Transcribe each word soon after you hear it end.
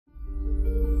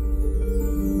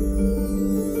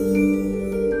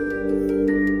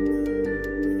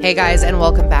Hey guys, and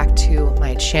welcome back to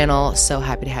my channel. So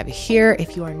happy to have you here.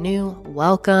 If you are new,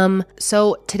 welcome.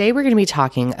 So today we're going to be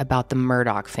talking about the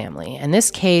Murdaugh family, and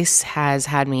this case has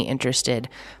had me interested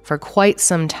for quite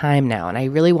some time now, and I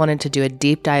really wanted to do a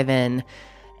deep dive in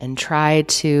and try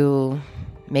to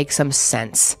make some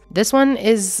sense. This one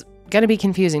is going to be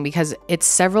confusing because it's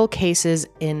several cases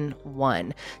in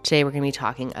one. Today we're going to be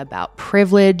talking about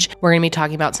privilege. We're going to be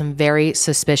talking about some very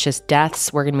suspicious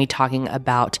deaths. We're going to be talking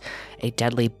about a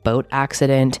deadly boat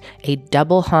accident, a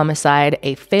double homicide,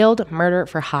 a failed murder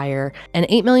for hire, and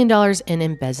 $8 million in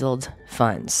embezzled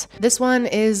funds. This one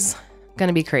is going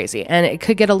to be crazy and it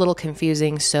could get a little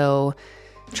confusing, so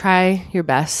try your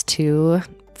best to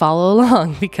follow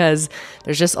along because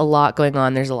there's just a lot going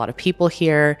on. There's a lot of people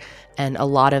here and a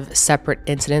lot of separate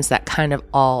incidents that kind of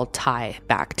all tie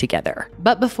back together.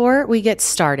 But before we get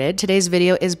started, today's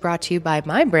video is brought to you by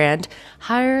my brand,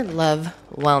 Higher Love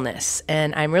Wellness.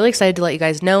 And I'm really excited to let you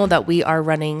guys know that we are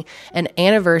running an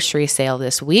anniversary sale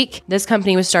this week. This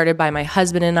company was started by my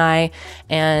husband and I,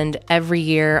 and every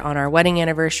year on our wedding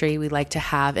anniversary, we like to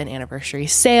have an anniversary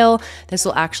sale. This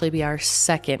will actually be our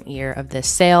second year of this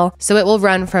sale. So it will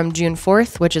run from June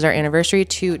 4th, which is our anniversary,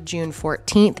 to June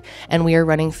 14th, and we are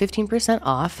running 15%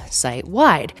 off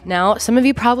site-wide. Now, some of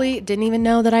you probably didn't even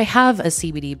know that I have a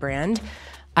CBD brand.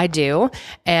 I do,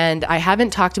 and I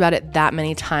haven't talked about it that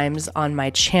many times on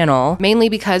my channel, mainly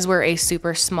because we're a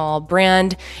super small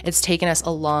brand. It's taken us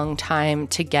a long time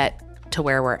to get to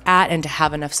where we're at and to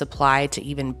have enough supply to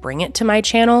even bring it to my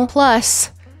channel.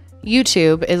 Plus,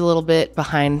 YouTube is a little bit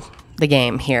behind the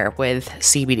game here with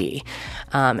CBD.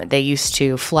 They used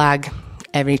to flag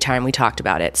every time we talked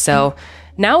about it. So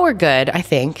now we're good, I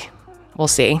think. We'll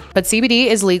see. But CBD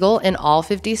is legal in all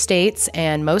 50 states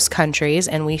and most countries,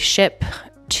 and we ship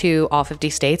to all 50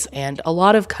 states and a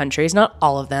lot of countries, not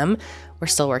all of them. We're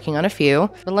still working on a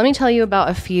few, but let me tell you about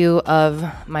a few of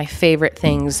my favorite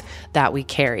things that we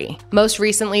carry. Most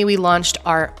recently, we launched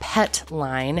our pet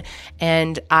line,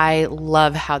 and I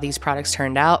love how these products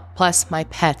turned out. Plus, my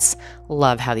pets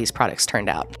love how these products turned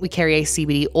out. We carry a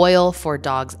CBD oil for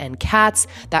dogs and cats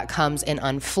that comes in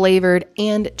unflavored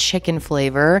and chicken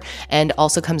flavor, and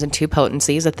also comes in two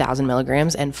potencies, 1,000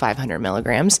 milligrams and 500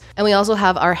 milligrams. And we also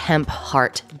have our hemp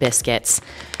heart biscuits,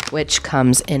 which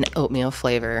comes in oatmeal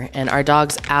flavor, and our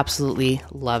dogs absolutely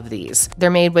love these. They're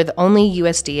made with only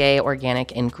USDA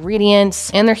organic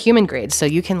ingredients, and they're human grade, so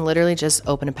you can literally just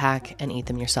open a pack and eat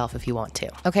them yourself if you want to.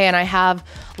 Okay, and I have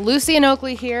Lucy and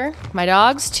Oakley here, my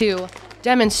dogs, to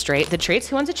demonstrate the treats.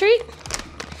 Who wants a treat?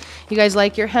 You guys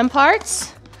like your hemp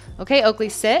hearts? Okay, Oakley,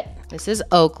 sit. This is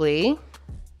Oakley.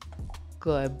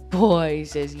 Good boy, he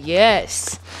says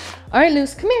yes. All right,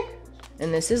 Lucy, come here.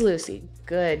 And this is Lucy.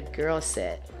 Good girl,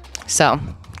 sit. So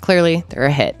clearly they're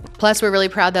a hit. Plus, we're really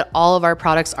proud that all of our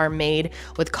products are made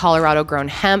with Colorado grown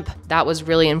hemp. That was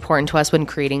really important to us when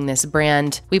creating this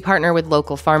brand. We partner with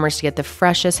local farmers to get the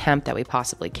freshest hemp that we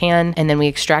possibly can, and then we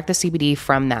extract the CBD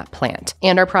from that plant.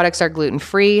 And our products are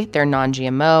gluten-free, they're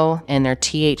non-GMO, and they're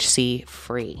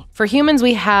THC-free. For humans,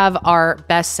 we have our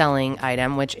best-selling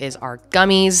item, which is our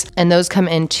gummies, and those come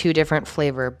in 2 different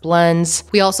flavor blends.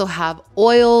 We also have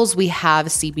oils, we have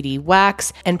CBD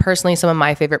wax, and personally, some of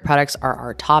my favorite products are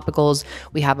our topicals.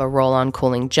 We have a roll-on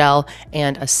cooling gel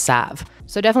and a salve.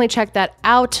 So definitely check that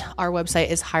out. Our website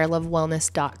is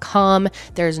higherlovewellness.com.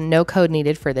 There's no code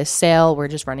needed for this sale. We're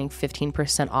just running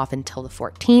 15% off until the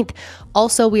 14th.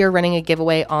 Also, we are running a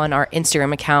giveaway on our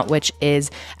Instagram account, which is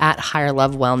at Higher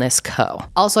Love Wellness Co.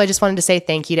 Also, I just wanted to say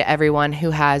thank you to everyone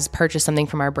who has purchased something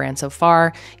from our brand so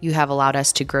far. You have allowed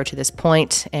us to grow to this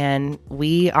point, and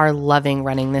we are loving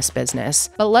running this business.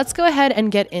 But let's go ahead and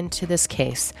get into this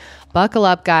case. Buckle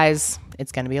up, guys.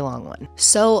 It's going to be a long one.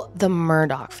 So the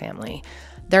Murdaugh family,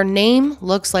 their name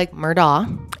looks like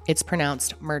Murdaugh. It's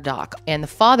pronounced Murdaugh. And the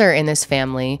father in this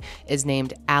family is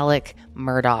named Alec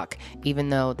Murdaugh, even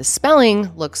though the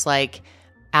spelling looks like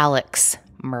Alex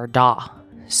Murdaugh.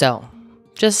 So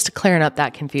just clearing up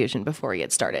that confusion before we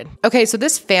get started. Okay, so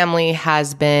this family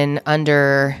has been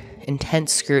under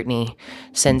intense scrutiny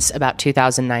since about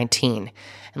 2019.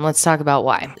 And let's talk about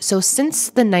why. So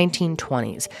since the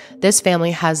 1920s, this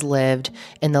family has lived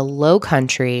in the low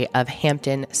country of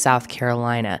Hampton, South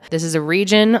Carolina. This is a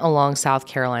region along South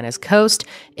Carolina's coast.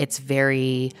 It's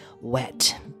very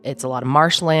wet. It's a lot of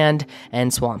marshland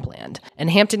and swampland.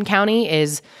 And Hampton County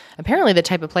is apparently the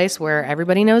type of place where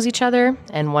everybody knows each other,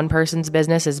 and one person's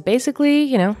business is basically,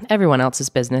 you know, everyone else's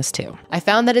business too. I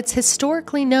found that it's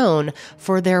historically known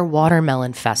for their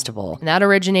watermelon festival. And that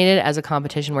originated as a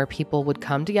competition where people would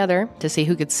come together to see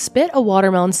who could spit a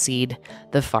watermelon seed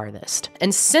the farthest.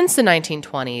 And since the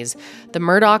 1920s, the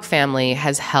Murdaugh family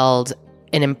has held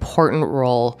an important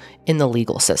role in the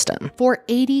legal system. For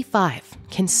 85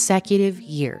 consecutive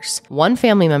years, one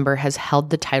family member has held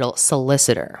the title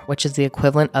solicitor, which is the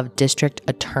equivalent of district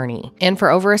attorney. And for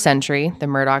over a century, the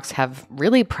Murdaughs have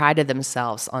really prided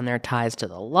themselves on their ties to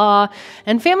the law,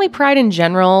 and family pride in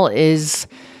general is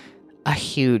a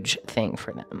huge thing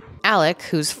for them. Alec,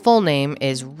 whose full name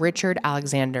is Richard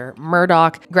Alexander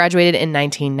Murdaugh, graduated in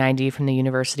 1990 from the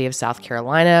University of South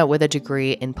Carolina with a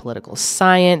degree in political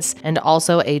science and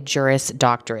also a Juris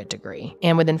Doctorate degree.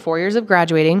 And within 4 years of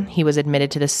graduating, he was admitted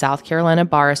to the South Carolina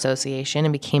Bar Association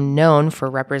and became known for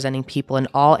representing people in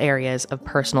all areas of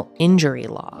personal injury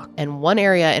law. And one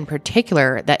area in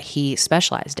particular that he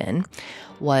specialized in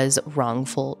was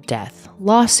wrongful death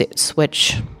lawsuits,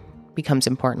 which becomes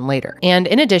important later. And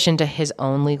in addition to his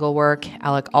own legal work,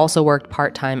 Alec also worked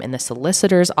part-time in the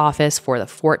solicitor's office for the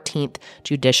 14th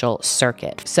Judicial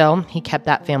Circuit. So he kept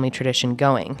that family tradition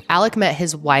going. Alec met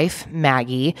his wife,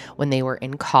 Maggie, when they were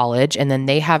in college, and then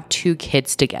they have 2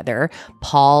 kids together,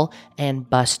 Paul and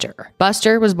Buster.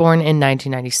 Buster was born in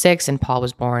 1996 and Paul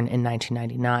was born in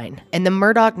 1999. And the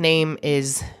Murdaugh name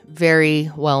is very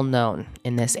well known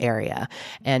in this area.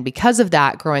 And because of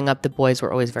that, growing up, the boys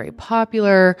were always very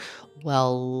popular,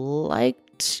 well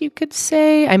liked, you could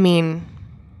say. I mean,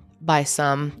 by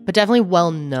some, but definitely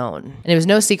well known. And it was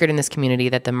no secret in this community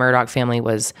that the Murdaugh family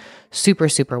was super,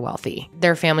 super wealthy.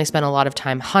 Their family spent a lot of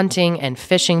time hunting and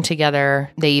fishing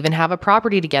together. They even have a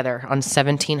property together on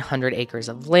 1,700 acres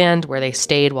of land where they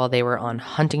stayed while they were on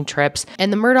hunting trips.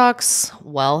 And the Murdaughs'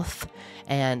 wealth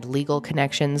and legal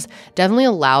connections definitely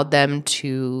allowed them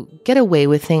to get away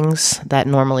with things that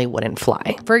normally wouldn't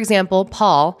fly. For example,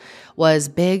 Paul was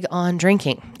big on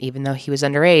drinking, even though he was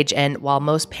underage. And while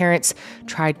most parents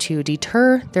tried to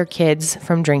deter their kids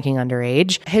from drinking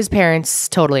underage, his parents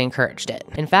totally encouraged it.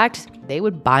 In fact, they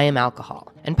would buy him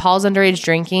alcohol. And Paul's underage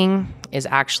drinking is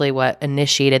actually what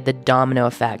initiated the domino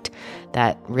effect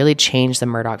that really changed the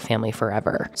Murdaugh family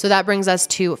forever. So that brings us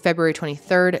to February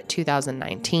 23rd,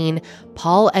 2019.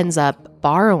 Paul ends up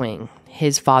borrowing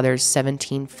his father's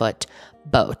 17-foot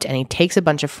boat, and he takes a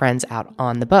bunch of friends out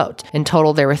on the boat. In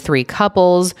total, there were 3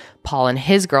 couples, Paul and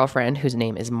his girlfriend, whose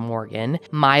name is Morgan,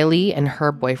 Miley and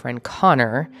her boyfriend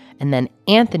Connor, and then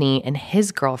Anthony and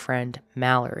his girlfriend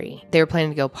Mallory. They were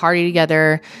planning to go party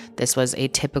together. This was a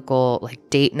typical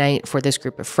date night for this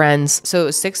group of friends. So it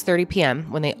was 6:30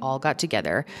 p.m. when they all got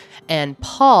together, and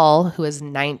Paul, who was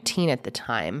 19 at the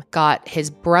time, got his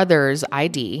brother's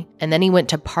ID, and then he went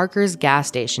to Parker's gas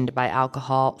station to buy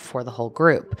alcohol for the whole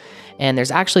group. And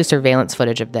there's actually surveillance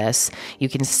footage of this. You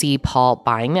can see Paul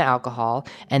buying the alcohol,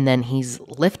 and then he's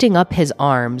lifting up his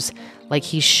arms like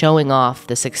he's showing off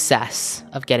the success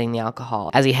of getting the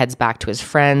alcohol as he heads back to his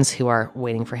friends who are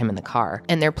waiting for him in the car.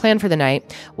 And their plan for the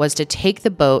night was to take the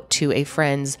boat to a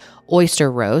friend's oyster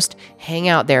roast, hang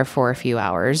out there for a few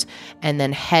hours, and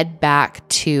then head back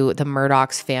to the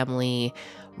Murdaugh's family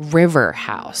river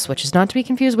house, which is not to be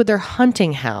confused with their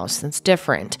hunting house. That's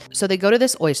different. So they go to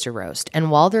this oyster roast,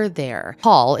 and while they're there,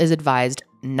 Paul is advised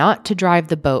not to drive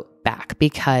the boat back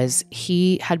because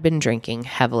he had been drinking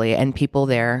heavily and people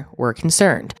there were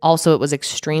concerned. Also, it was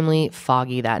extremely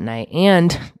foggy that night,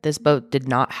 and this boat did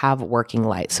not have working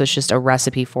lights, so it's just a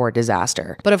recipe for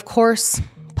disaster. But of course,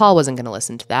 Paul wasn't going to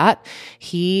listen to that.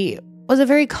 He was a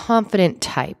very confident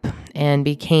type and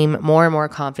became more and more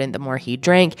confident the more he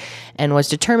drank, and was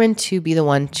determined to be the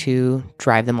one to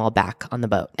drive them all back on the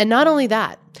boat. And not only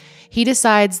that, he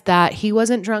decides that he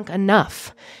wasn't drunk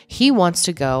enough. He wants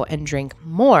to go and drink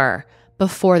more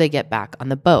before they get back on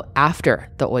the boat after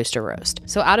the oyster roast.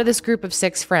 So out of this group of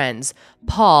 6 friends,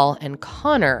 Paul and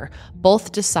Connor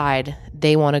both decide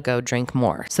they want to go drink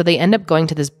more. So they end up going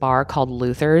to this bar called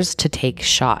Luther's to take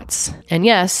shots. And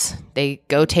yes, they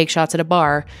go take shots at a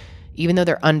bar, even though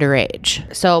they're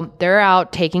underage. So they're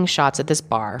out taking shots at this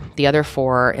bar. The other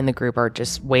 4 in the group are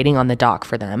just waiting on the dock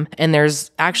for them. And there's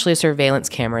actually surveillance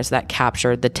cameras that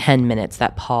captured the 10 minutes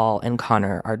that Paul and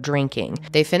Connor are drinking.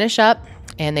 They finish up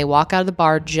and they walk out of the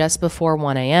bar just before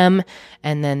 1 a.m.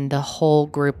 And then the whole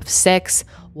group of 6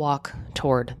 walk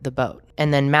toward the boat.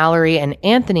 And then Mallory and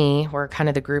Anthony were kind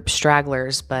of the group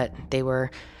stragglers, but they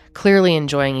were clearly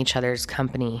enjoying each other's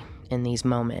company in these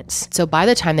moments. So by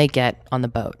the time they get on the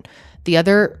boat, the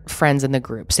other friends in the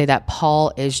group say that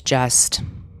Paul is just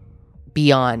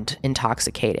beyond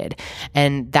intoxicated.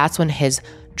 And that's when his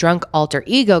drunk alter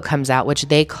ego comes out, which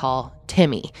they call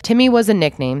Timmy. Timmy was a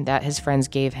nickname that his friends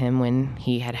gave him when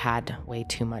he had had way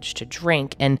too much to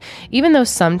drink. And even though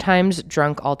sometimes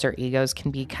drunk alter egos can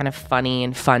be kind of funny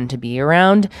and fun to be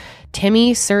around,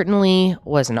 Timmy certainly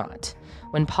was not.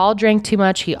 When Paul drank too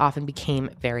much, he often became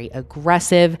very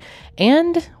aggressive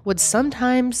and would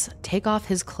sometimes take off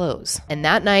his clothes. And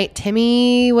that night,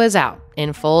 Timmy was out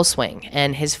in full swing,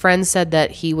 and his friends said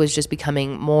that he was just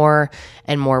becoming more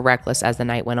and more reckless as the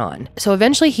night went on. So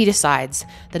eventually he decides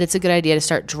that it's a good idea to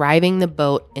start driving the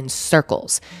boat in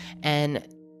circles. And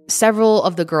several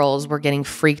of the girls were getting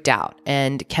freaked out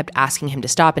and kept asking him to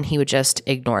stop, and he would just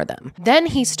ignore them. Then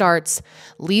he starts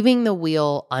leaving the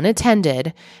wheel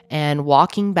unattended and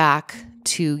walking back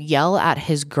to yell at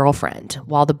his girlfriend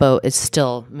while the boat is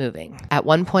still moving. At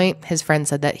one point, his friend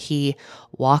said that he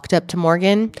walked up to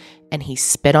Morgan and he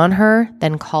spit on her,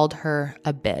 then called her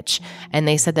a bitch. And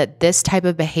they said that this type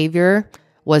of behavior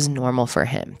was normal for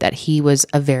him, that he was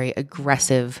a very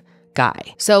aggressive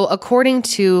guy. So according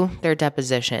to their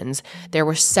depositions, there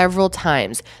were several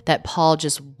times that Paul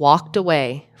just walked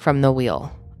away from the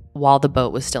wheel while the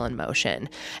boat was still in motion.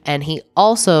 And he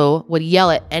also would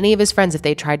yell at any of his friends if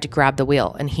they tried to grab the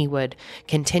wheel. And he would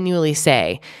continually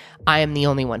say, I am the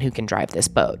only one who can drive this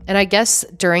boat. And I guess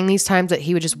during these times that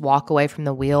he would just walk away from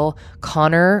the wheel,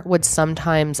 Connor would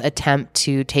sometimes attempt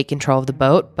to take control of the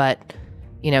boat, but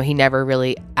he never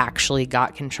really actually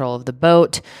got control of the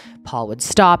boat. Paul would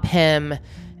stop him,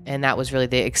 and that was really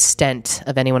the extent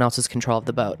of anyone else's control of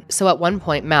the boat. So at one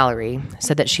point, Mallory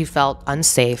said that she felt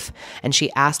unsafe, and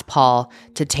she asked Paul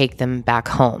to take them back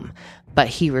home, but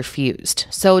he refused.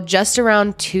 So just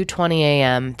around 2:20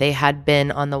 a.m., they had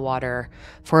been on the water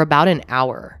for about an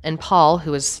hour, and Paul,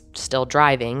 who was still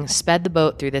driving, sped the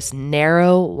boat through this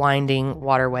narrow, winding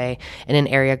waterway in an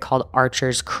area called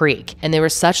Archer's Creek. And they were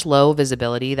such low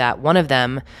visibility that one of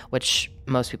them, which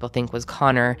most people think was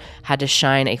Connor, had to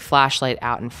shine a flashlight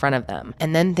out in front of them.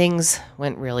 And then things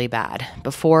went really bad.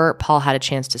 Before Paul had a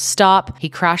chance to stop, he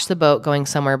crashed the boat going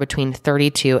somewhere between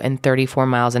 32 and 34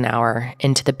 miles an hour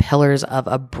into the pillars of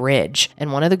a bridge.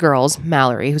 And one of the girls,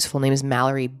 Mallory, whose full name is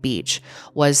Mallory Beach,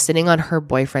 was sitting on her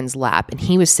boyfriend's lap, and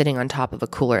he was sitting on top of a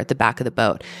cooler at the back of the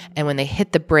boat. And when they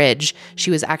hit the bridge,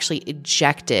 she was actually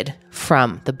ejected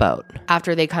from the boat.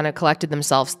 After they kind of collected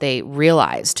themselves, they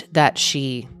realized that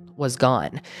she was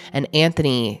gone. And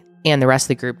Anthony and the rest of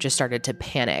the group just started to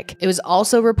panic. It was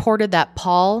also reported that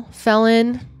Paul fell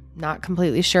in. Not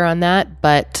completely sure on that,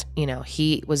 but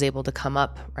he was able to come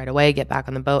up right away, get back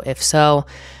on the boat. If so,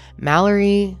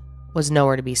 Mallory was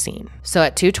nowhere to be seen. So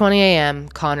at 2:20 a.m.,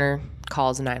 Connor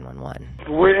calls 911.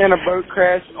 We're in a boat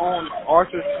crash on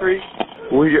Archer's Creek.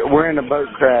 We're in a boat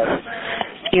crash.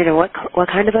 You know what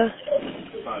kind of boat?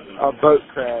 A boat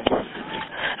crash.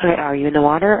 Okay, are you in the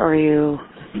water or are you?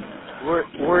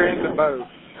 We're in the boat.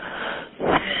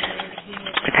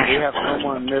 Okay. We have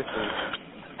someone missing.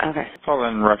 Okay. Call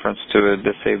in reference to a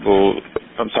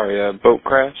boat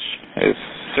crash. It's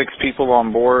 6 people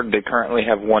on board. They currently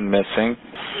have 1 missing.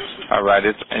 All right,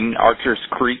 it's in Archer's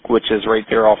Creek, which is right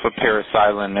there off of Paris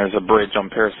Island. There's a bridge on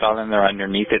Paris Island. They're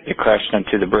underneath it. They crashed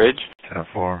into the bridge.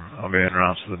 10-4. I'll be en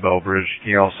route to the Bell Bridge.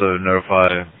 Can you also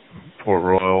notify Port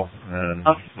Royal and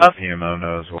the PMO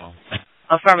know as well?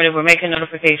 Affirmative. We're making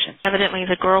notification. Evidently,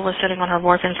 the girl was sitting on her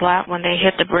boyfriend's lap when they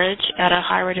hit the bridge at a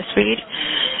high rate of speed,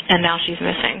 and now she's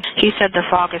missing. He said the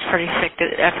fog is pretty thick.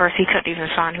 At first, he couldn't even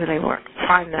find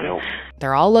them.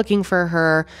 They're all looking for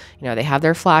her. They have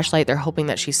their flashlight. They're hoping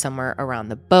that she's somewhere around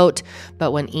the boat.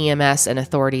 But when EMS and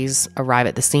authorities arrive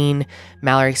at the scene,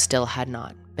 Mallory still had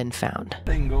not been found.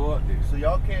 So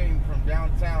y'all came from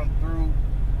downtown through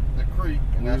the creek,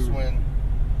 and that's when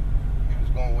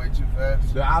going way too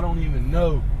fast. I don't even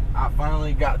know. I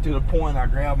finally got to the point I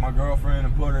grabbed my girlfriend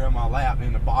and put her in my lap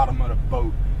in the bottom of the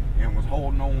boat and was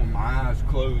holding on with my eyes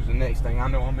closed. The next thing I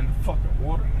know, I'm in the fucking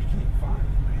water and I can't find her,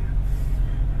 man.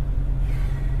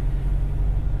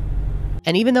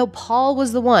 And even though Paul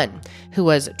was the one who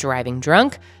was driving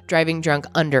drunk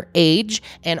underage,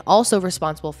 and also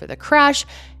responsible for the crash,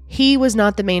 he was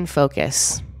not the main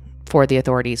focus for the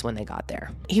authorities when they got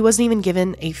there. He wasn't even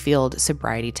given a field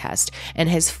sobriety test, and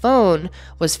his phone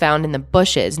was found in the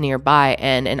bushes nearby,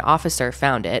 and an officer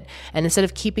found it, and instead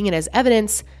of keeping it as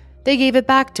evidence, they gave it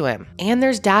back to him. And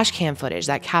there's dash cam footage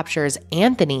that captures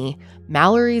Anthony,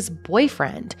 Mallory's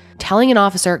boyfriend, telling an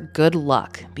officer good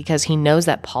luck because he knows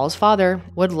that Paul's father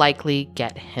would likely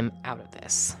get him out of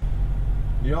this.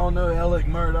 Y'all know Alec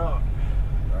Murdaugh?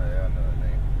 Oh yeah, I know that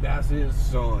name. That's his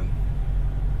son.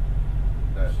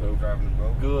 So driving the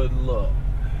boat. Good luck.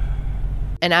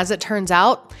 And as it turns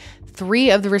out, 3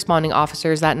 of the responding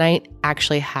officers that night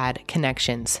actually had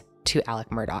connections to Alec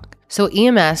Murdaugh. So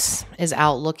EMS is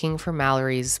out looking for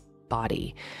Mallory's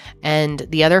body, and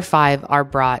the other 5 are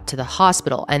brought to the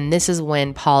hospital. And this is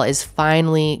when Paul is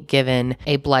finally given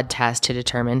a blood test to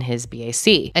determine his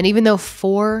BAC. And even though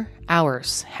 4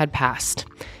 hours had passed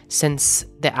since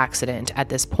the accident at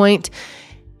this point,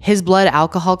 his blood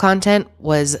alcohol content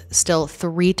was still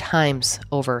 3 times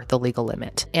over the legal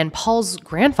limit. And Paul's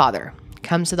grandfather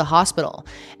comes to the hospital,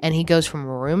 and he goes from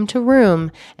room to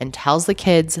room and tells the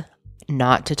kids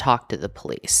not to talk to the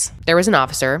police. There was an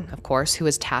officer, of course, who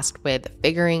was tasked with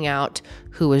figuring out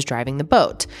who was driving the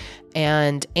boat.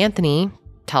 And Anthony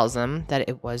tells them that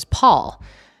it was Paul.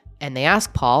 And they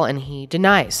ask Paul, and he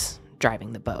denies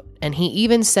driving the boat. And he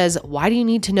even says, "Why do you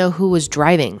need to know who was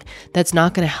driving? That's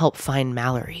not going to help find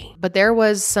Mallory." But there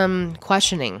was some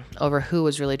questioning over who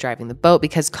was really driving the boat,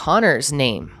 because Connor's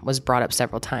name was brought up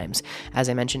several times. As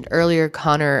I mentioned earlier,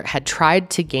 Connor had tried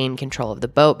to gain control of the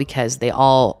boat because they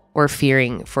all were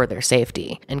fearing for their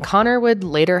safety. And Connor would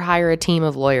later hire a team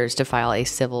of lawyers to file a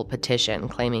civil petition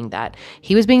claiming that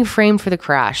he was being framed for the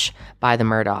crash by the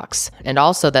Murdaughs, and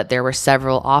also that there were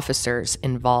several officers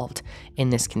involved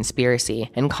in this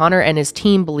conspiracy. And Connor and his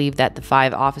team believed that the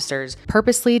 5 officers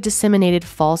purposely disseminated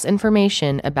false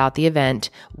information about the event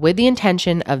with the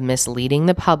intention of misleading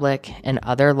the public and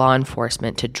other law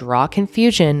enforcement to draw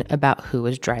confusion about who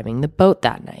was driving the boat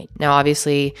that night. Now,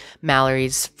 obviously,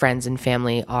 Mallory's friends and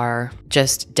family are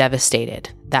just devastated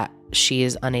that she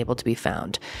is unable to be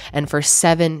found. And for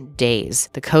 7 days,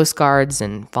 the Coast Guards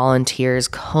and volunteers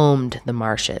combed the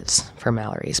marshes for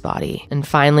Mallory's body. And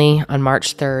finally, on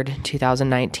March 3rd,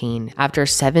 2019, after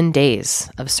 7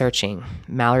 days of searching,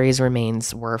 Mallory's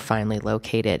remains were finally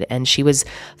located. And she was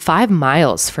 5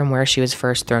 miles from where she was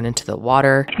first thrown into the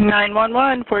water.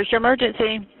 911, where's your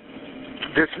emergency?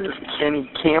 This is Kenny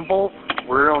Campbell.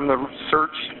 We're on the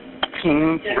search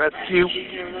team rescue.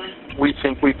 We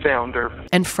think we found her.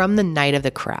 And from the night of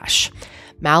the crash,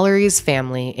 Mallory's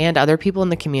family and other people in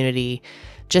the community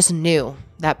just knew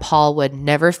that Paul would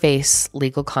never face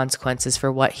legal consequences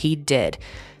for what he did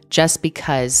just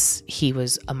because he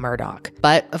was a Murdaugh.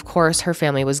 But of course, her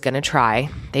family was going to try.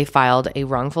 They filed a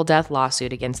wrongful death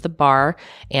lawsuit against the bar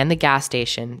and the gas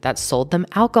station that sold them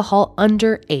alcohol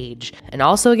underage, and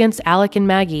also against Alec and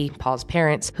Maggie, Paul's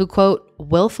parents, who, quote,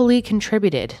 willfully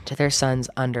contributed to their son's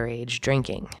underage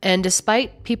drinking. And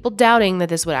despite people doubting that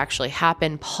this would actually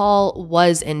happen, Paul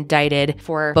was indicted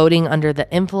for boating under the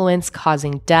influence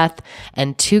causing death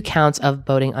and 2 counts of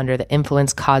boating under the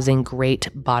influence causing great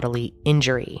bodily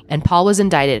injury. And Paul was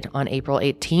indicted on April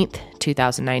 18th,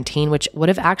 2019, which would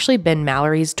have actually been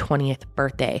Mallory's 20th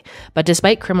birthday. But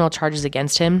despite criminal charges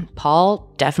against him,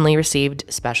 Paul definitely received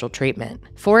special treatment.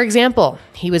 For example,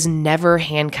 he was never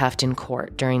handcuffed in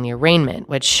court during the arraignment,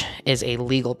 which is a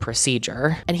legal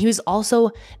procedure. And he was also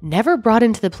never brought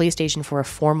into the police station for a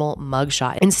formal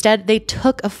mugshot. Instead, they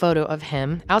took a photo of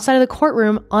him outside of the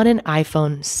courtroom on an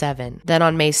iPhone 7. Then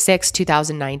on May 6,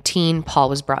 2019, Paul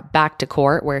was brought back to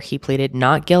court where he pleaded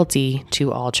not guilty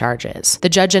to all charges. The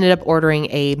judge ended up ordering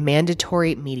a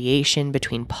mandatory mediation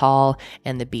between Paul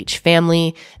and the Beach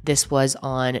family. This was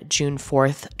on June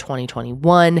 4th,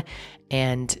 2021,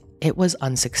 and it was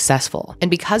unsuccessful.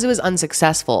 And because it was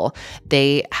unsuccessful,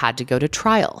 they had to go to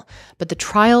trial. But the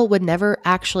trial would never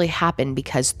actually happen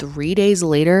because 3 days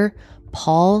later,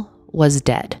 Paul was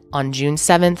dead. On June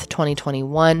 7th,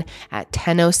 2021, at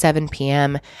 10:07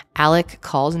 p.m., Alec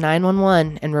calls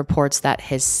 911 and reports that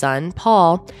his son,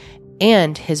 Paul,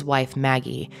 and his wife,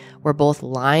 Maggie, were both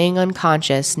lying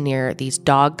unconscious near these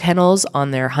dog kennels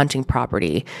on their hunting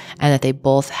property, and that they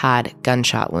both had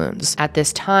gunshot wounds. At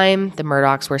this time, the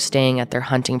Murdaughs were staying at their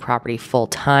hunting property full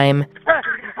time.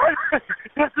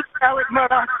 This is Alec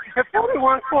Murdaugh at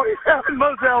 4147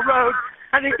 Moselle Road.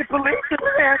 I need the police and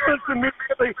the ambulance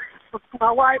immediately.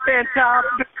 My wife and child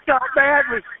got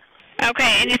badly.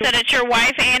 Okay, and you said it's your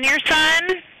wife and your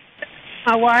son?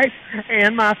 My wife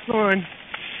and my son.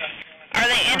 Are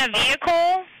they in a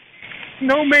vehicle?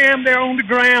 No, ma'am. They're on the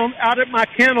ground out at my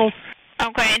kennels.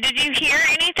 Okay, and did you hear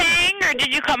anything, or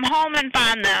did you come home and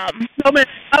find them? No, ma'am.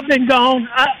 I've been gone.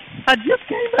 I just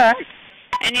came back.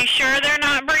 And you sure they're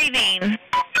not breathing?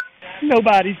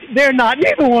 They're not.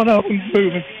 Neither one of them's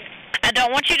moving. I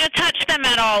don't want you to touch them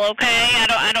at all, okay?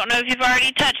 I don't know if you've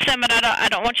already touched them, but I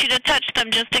don't want you to touch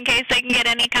them just in case they can get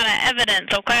any kind of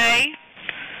evidence, okay?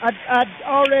 I'd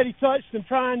already touched them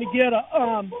trying to get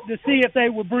to see if they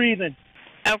were breathing.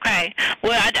 Okay.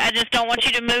 Well, I just don't want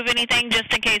you to move anything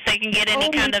just in case they can get any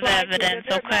kind of evidence,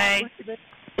 okay?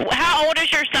 How old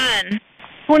is your son?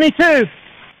 22.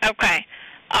 Okay.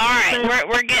 All right.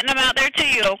 We're getting them out there to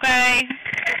you, okay?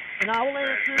 And I will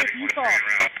answer if you call.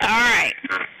 All right.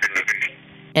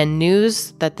 and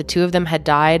news that the two of them had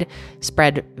died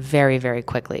spread very, very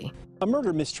quickly. A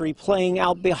murder mystery playing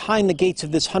out behind the gates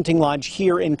of this hunting lodge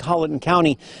here in Colleton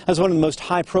County, as one of the most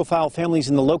high-profile families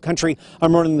in the Lowcountry are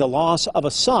mourning the loss of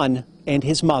a son and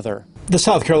his mother. The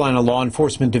South Carolina Law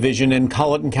Enforcement Division and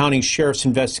Colleton County Sheriff's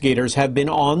investigators have been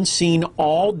on scene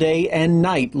all day and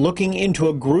night looking into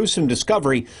a gruesome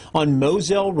discovery on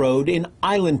Moselle Road in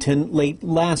Islandton late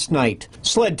last night.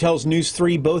 SLED tells News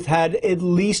 3 both had at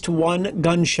least one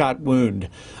gunshot wound.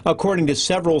 According to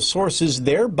several sources,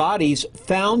 their bodies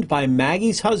found by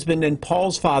Maggie's husband and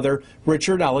Paul's father,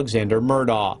 Richard Alexander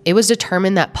Murdaugh. It was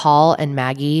determined that Paul and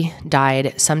Maggie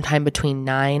died sometime between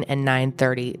 9 and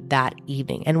 9:30 that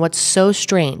evening. And what's so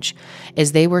strange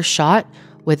is they were shot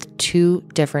with two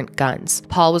different guns.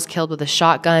 Paul was killed with a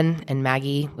shotgun and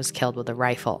Maggie was killed with a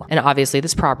rifle. And obviously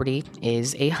this property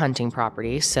is a hunting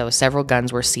property, so several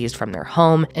guns were seized from their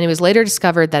home. And it was later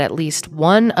discovered that at least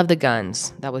one of the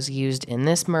guns that was used in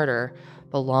this murder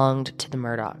belonged to the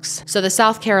Murdaughs. So the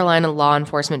South Carolina Law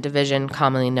Enforcement Division,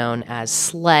 commonly known as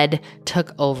SLED,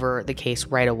 took over the case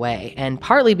right away, and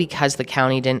partly because the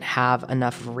county didn't have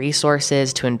enough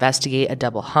resources to investigate a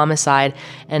double homicide,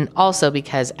 and also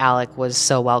because Alec was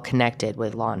so well connected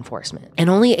with law enforcement. And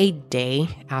only a day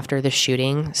after the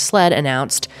shooting, SLED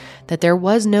announced that there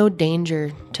was no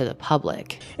danger to the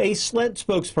public. A SLED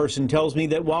spokesperson tells me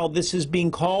that while this is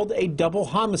being called a double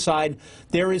homicide,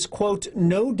 there is, quote,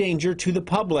 no danger to the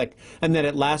public, and that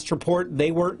at last report they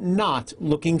were not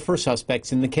looking for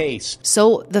suspects in the case.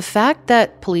 So the fact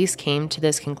that police came to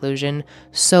this conclusion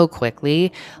so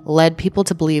quickly led people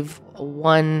to believe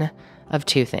one of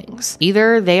two things.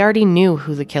 Either they already knew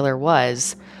who the killer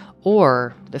was,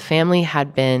 or the family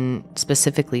had been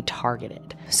specifically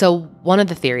targeted. So one of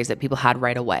the theories that people had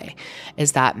right away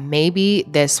is that maybe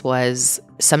this was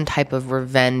some type of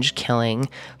revenge killing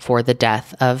for the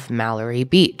death of Mallory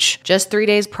Beach. Just 3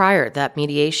 days prior, that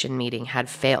mediation meeting had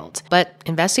failed. But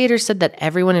investigators said that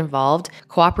everyone involved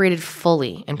cooperated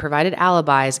fully and provided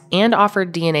alibis and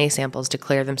offered DNA samples to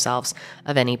clear themselves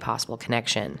of any possible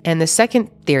connection. And the second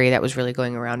theory that was really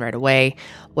going around right away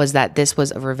was that this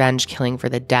was a revenge killing for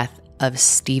the death of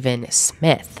Stephen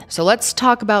Smith. So let's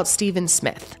talk about Stephen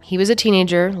Smith. He was a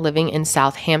teenager living in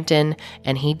Southampton,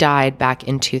 and he died back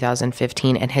in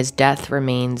 2015, and his death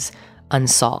remains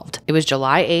unsolved. It was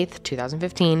July 8th,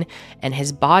 2015, and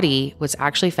his body was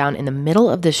actually found in the middle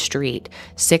of the street,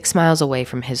 6 miles away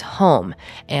from his home.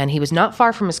 And he was not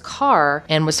far from his car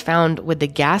and was found with the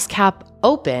gas cap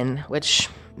open, which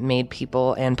made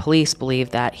people and police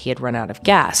believe that he had run out of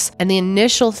gas. And the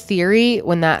initial theory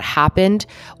when that happened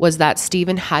was that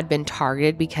Stephen had been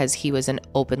targeted because he was an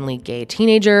openly gay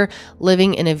teenager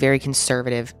living in a very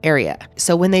conservative area.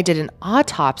 So when they did an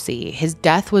autopsy, his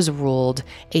death was ruled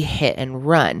a hit and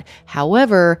run.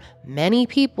 However, many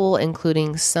people,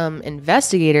 including some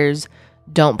investigators,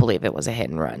 don't believe it was a hit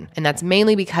and run. And that's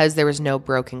mainly because there was no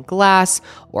broken glass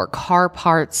or car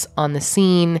parts on the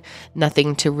scene,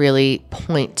 nothing to really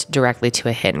point directly to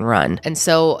a hit and run. And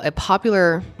so a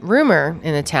popular rumor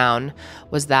in the town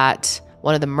was that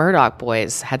one of the Murdaugh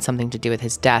boys had something to do with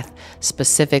his death,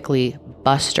 specifically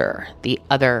Buster, the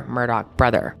other Murdaugh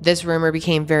brother. This rumor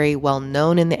became very well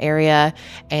known in the area,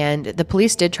 and the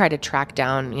police did try to track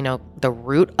down, the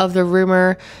root of the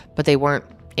rumor, but they weren't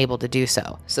able to do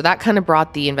so. So that kind of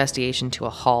brought the investigation to a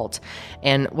halt.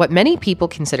 And what many people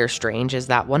consider strange is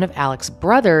that one of Alec's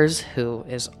brothers, who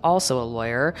is also a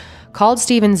lawyer, called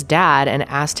Stephen's dad and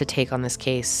asked to take on this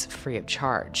case free of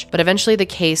charge. But eventually the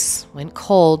case went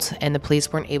cold and the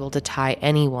police weren't able to tie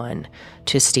anyone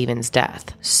to Stephen's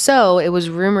death. So it was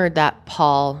rumored that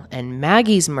Paul and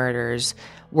Maggie's murders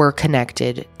were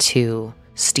connected to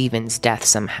Stephen's death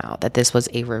somehow, that this was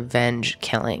a revenge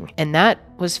killing. And that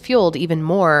was fueled even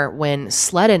more when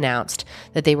SLED announced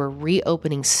that they were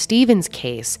reopening Stephen's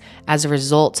case as a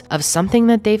result of something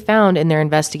that they found in their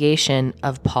investigation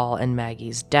of Paul and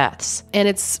Maggie's deaths. And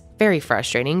it's very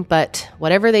frustrating, but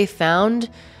whatever they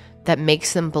found that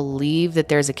makes them believe that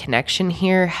there's a connection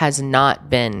here has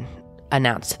not been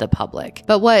announced to the public.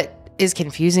 But what is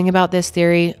confusing about this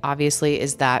theory, obviously,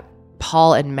 is that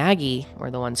Paul and Maggie were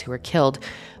the ones who were killed,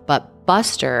 but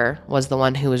Buster was the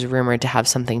one who was rumored to have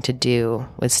something to do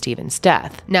with Stephen's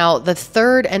death. Now, the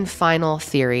third and final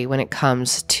theory when it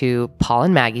comes to Paul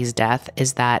and Maggie's death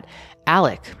is that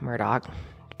Alec Murdaugh,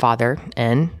 father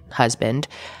and husband,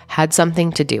 had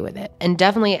something to do with it. And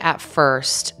definitely at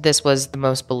first, this was the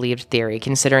most believed theory,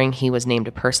 considering he was named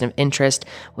a person of interest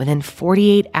within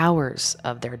 48 hours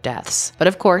of their deaths. But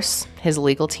of course, his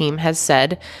legal team has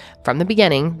said from the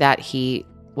beginning that he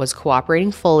was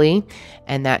cooperating fully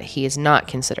and that he is not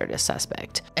considered a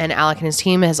suspect. And Alec and his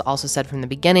team has also said from the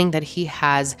beginning that he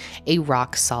has a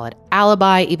rock solid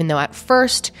alibi, even though at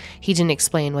first he didn't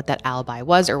explain what that alibi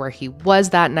was or where he was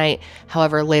that night.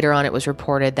 However, later on it was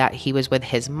reported that he was with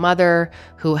his mother,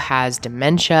 who has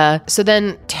dementia. So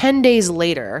then 10 days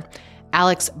later,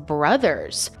 Alec's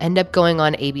brothers end up going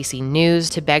on ABC News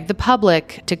to beg the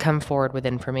public to come forward with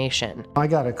information. I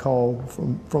got a call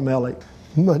from Alec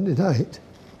Monday night,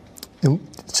 and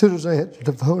as soon as I answered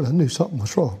the phone, I knew something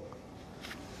was wrong.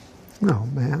 Oh,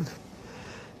 man.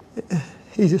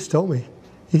 He just told me,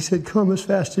 he said, come as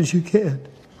fast as you can.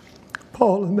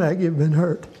 Paul and Maggie have been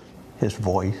hurt. His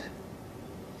voice,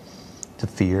 the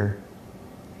fear,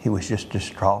 he was just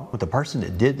distraught. But the person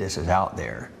that did this is out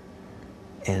there,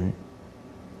 and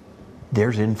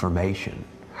there's information,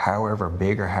 however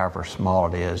big or however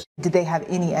small it is. Did they have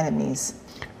any enemies?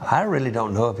 I really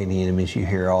don't know of any enemies. You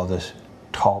hear all this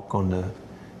talk on the,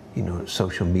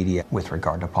 social media with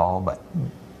regard to Paul, but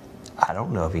I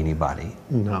don't know of anybody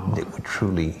that would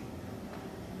truly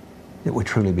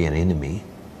be an enemy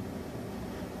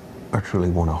or truly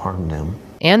want to harm them.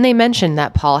 And they mentioned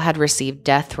that Paul had received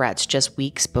death threats just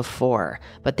weeks before,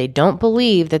 but they don't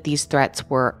believe that these threats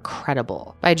were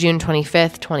credible. By June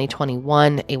 25th,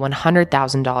 2021, a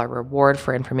 $100,000 reward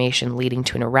for information leading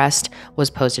to an arrest was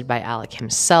posted by Alec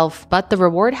himself, but the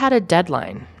reward had a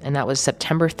deadline, and that was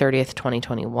September 30th,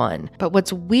 2021. But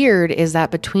what's weird is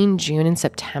that between June and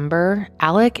September,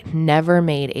 Alec never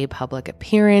made a public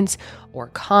appearance or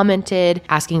commented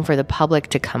asking for the public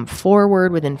to come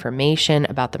forward with information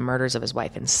about the murders of his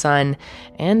wife and son.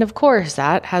 And of course,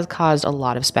 that has caused a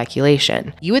lot of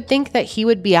speculation. You would think that he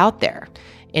would be out there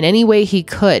in any way he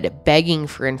could, begging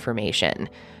for information,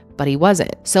 but he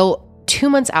wasn't. So 2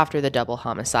 months after the double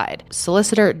homicide,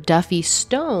 solicitor Duffy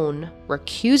Stone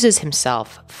recuses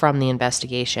himself from the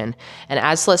investigation. And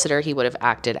as solicitor, he would have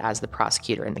acted as the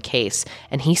prosecutor in the case.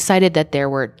 And he cited that there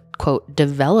were, quote,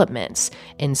 developments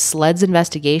in SLED's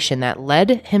investigation that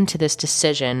led him to this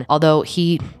decision, although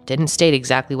he didn't state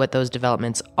exactly what those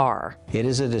developments are. It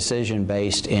is a decision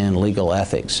based in legal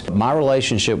ethics. My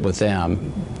relationship with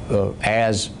them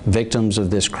as victims of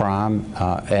this crime,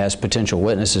 as potential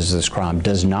witnesses of this crime,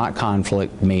 does not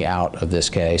conflict me out of this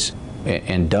case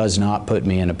and does not put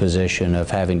me in a position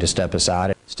of having to step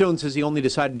aside. Stone says he only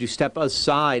decided to step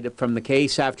aside from the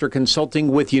case after consulting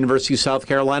with University of South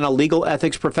Carolina legal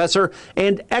ethics professor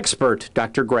and expert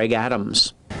Dr. Greg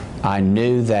Adams. I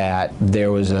knew that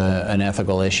there was an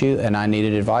ethical issue and I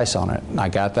needed advice on it. I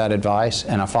got that advice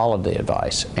and I followed the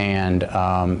advice, and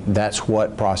that's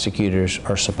what prosecutors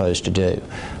are supposed to do.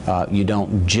 You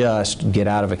don't just get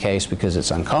out of a case because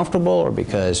it's uncomfortable or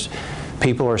because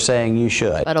people are saying you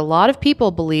should. But a lot of people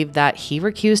believe that he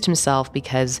recused himself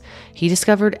because he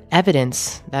discovered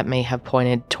evidence that may have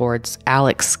pointed towards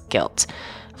Alec's guilt.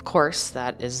 Of course,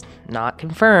 that is not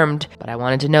confirmed, but I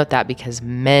wanted to note that because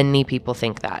many people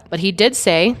think that. But he did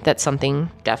say that something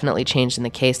definitely changed in the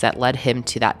case that led him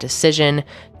to that decision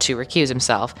to recuse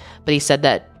himself. But he said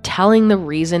that telling the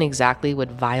reason exactly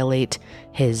would violate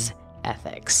his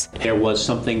ethics. There was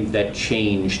something that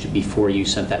changed before you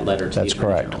sent that letter to the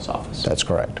Attorney General's office. That's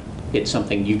correct. It's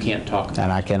something you can't talk about.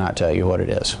 And I cannot tell you what it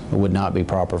is. It would not be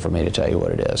proper for me to tell you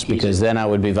what it is, because then I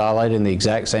would be violating the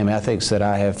exact same ethics that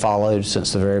I have followed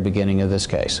since the very beginning of this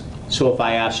case. So if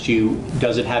I asked you,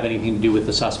 does it have anything to do with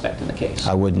the suspect in the case?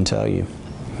 I wouldn't tell you.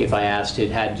 If I asked, it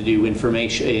had to do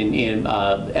information in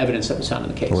evidence that was found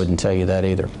in the case? I wouldn't tell you that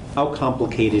either. How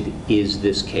complicated is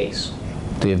this case?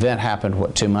 The event happened,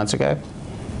 what, 2 months ago?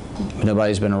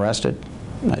 Nobody's been arrested?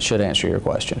 That should answer your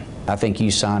question. I think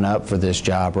you sign up for this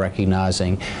job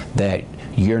recognizing that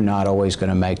you're not always going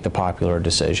to make the popular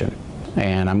decision.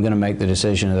 And I'm going to make the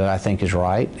decision that I think is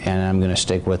right, and I'm going to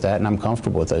stick with that, and I'm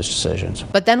comfortable with those decisions.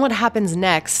 But then what happens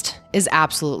next is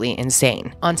absolutely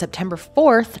insane. On September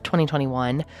 4th,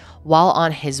 2021, while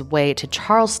on his way to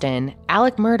Charleston,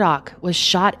 Alec Murdaugh was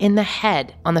shot in the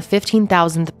head on the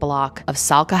 15,000th block of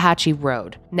Salkehatchie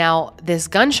Road. Now, this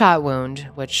gunshot wound,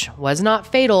 which was not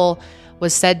fatal,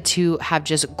 was said to have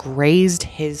just grazed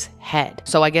his head.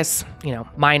 So I guess,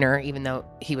 minor, even though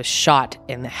he was shot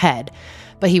in the head.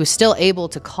 But he was still able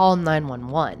to call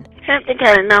 911. Hampton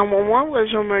County 911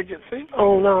 was your emergency.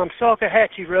 On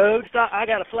Salkehatchie Road. I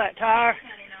got a flat tire,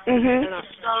 and I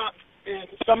stopped, and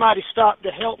somebody stopped to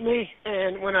help me,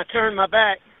 and when I turned my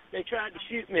back, they tried to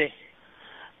shoot me.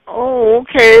 Oh,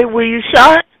 okay. Were you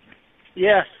shot?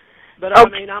 Yes, but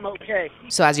okay. I'm okay.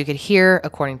 So as you could hear,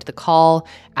 according to the call,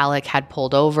 Alec had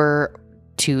pulled over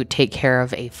to take care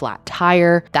of a flat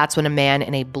tire. That's when a man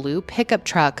in a blue pickup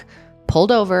truck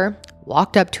pulled over,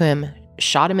 walked up to him,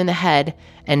 shot him in the head,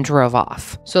 and drove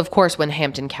off. So of course, when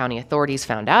Hampton County authorities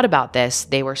found out about this,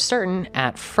 they were certain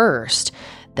at first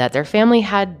that their family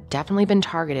had definitely been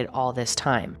targeted all this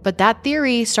time. But that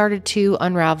theory started to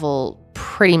unravel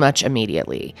pretty much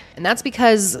immediately. And that's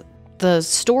because the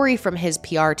story from his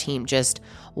PR team just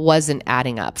wasn't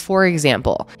adding up. For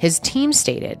example, his team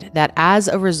stated that as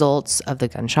a result of the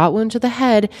gunshot wound to the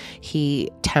head, he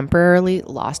temporarily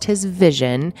lost his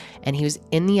vision and he was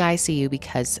in the ICU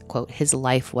because, quote, his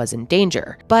life was in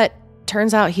danger. But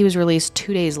turns out he was released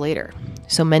 2 days later.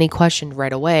 So many questioned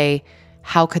right away,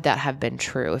 how could that have been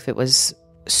true if it was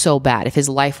so bad, if his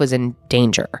life was in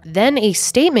danger? Then a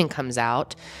statement comes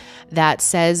out that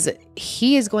says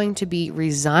he is going to be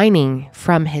resigning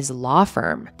from his law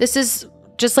firm. This is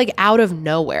just like out of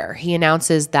nowhere. He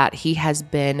announces that he has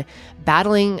been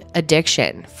battling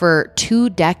addiction for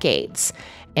 2 decades,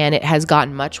 and it has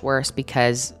gotten much worse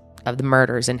because of the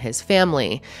murders in his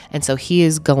family, and so he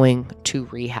is going to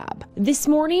rehab. This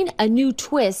morning, a new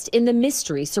twist in the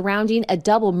mystery surrounding a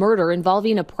double murder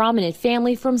involving a prominent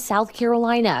family from South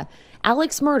Carolina.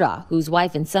 Alex Murdaugh, whose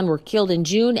wife and son were killed in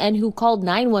June and who called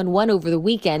 911 over the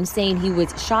weekend saying he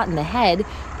was shot in the head,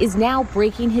 is now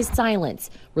breaking his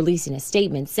silence, releasing a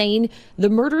statement saying, "The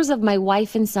murders of my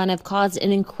wife and son have caused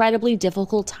an incredibly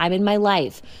difficult time in my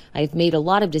life. I've made a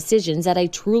lot of decisions that I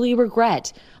truly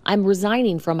regret. I'm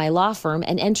resigning from my law firm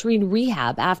and entering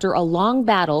rehab after a long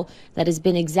battle that has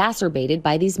been exacerbated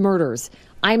by these murders.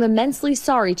 I'm immensely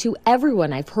sorry to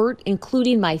everyone I've hurt,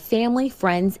 including my family,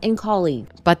 friends, and colleagues."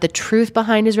 But the truth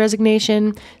behind his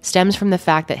resignation stems from the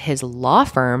fact that his law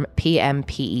firm,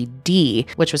 PMPED,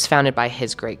 which was founded by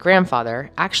his great-grandfather,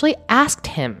 actually asked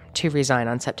him to resign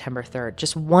on September 3rd,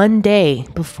 just 1 day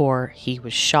before he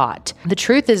was shot. The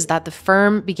truth is that the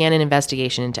firm began an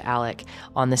investigation into Alec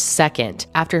on the 2nd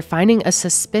after finding a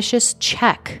suspicious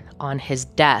check on his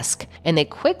desk, and they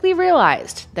quickly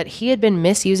realized that he had been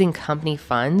misusing company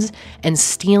funds and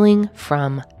stealing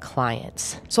from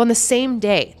clients. So on the same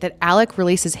day that Alec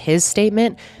releases his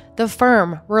statement, the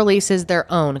firm releases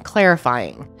their own,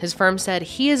 clarifying. His firm said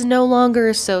he is no longer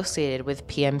associated with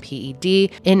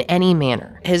PMPED in any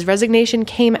manner. His resignation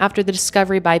came after the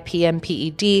discovery by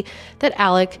PMPED that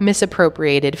Alec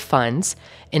misappropriated funds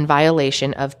in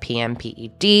violation of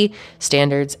PMPED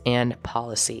standards and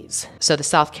policies. So the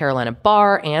South Carolina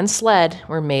Bar and SLED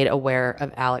were made aware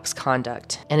of Alec's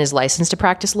conduct, and his license to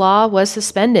practice law was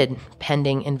suspended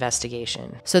pending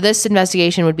investigation. So this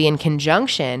investigation would be in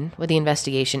conjunction with the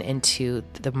investigation into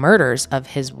the murders of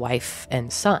his wife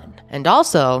and son, and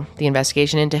also the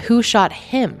investigation into who shot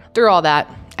him. Through all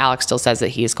that, Alex still says that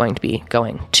he is going to be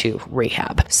going to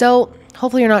rehab. So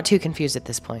hopefully you're not too confused at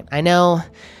this point. I know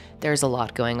there's a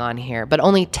lot going on here, but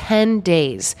only 10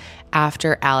 days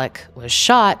after Alec was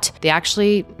shot, they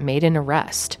actually made an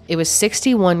arrest. It was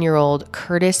 61-year-old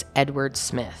Curtis Edward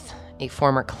Smith, a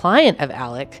former client of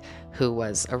Alec, who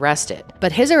was arrested.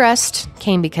 But his arrest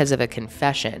came because of a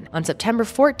confession. On September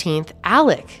 14th,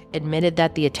 Alec admitted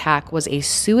that the attack was a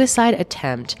suicide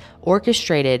attempt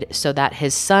orchestrated so that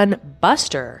his son,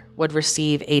 Buster, would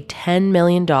receive a $10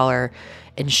 million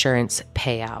insurance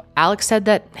payout. Alex said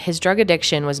that his drug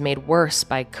addiction was made worse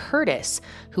by Curtis,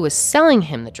 who was selling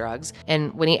him the drugs.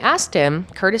 And when he asked him,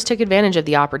 Curtis took advantage of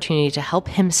the opportunity to help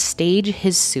him stage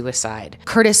his suicide.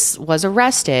 Curtis was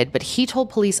arrested, but he told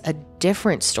police a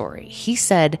different story. He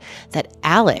said that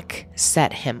Alec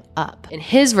set him up. In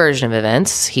his version of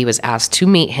events, he was asked to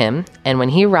meet him, and when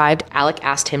he arrived, Alec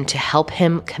asked him to help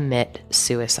him commit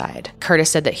suicide. Curtis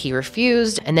said that he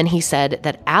refused, and then he said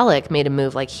that Alec made a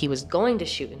move like he was going to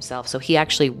shoot himself, so he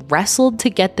actually wrestled to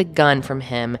get the gun from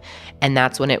him, and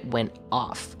that's when it went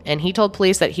off. And he told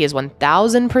police that he is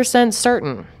 1000%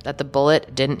 certain that the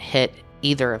bullet didn't hit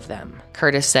either of them.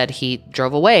 Curtis said he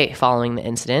drove away following the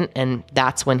incident, and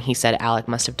that's when he said Alec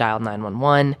must have dialed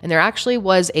 911. And there actually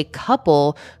was a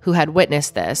couple who had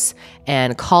witnessed this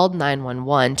and called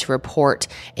 911 to report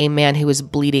a man who was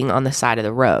bleeding on the side of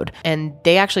the road. And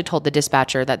they actually told the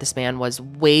dispatcher that this man was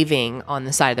waving on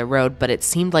the side of the road, but it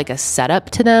seemed like a setup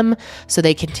to them, so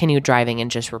they continued driving and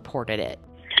just reported it.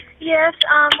 Yes,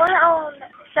 we're on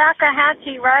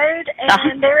Waxahachie Road,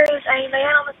 and there is a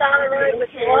man on the side of the road with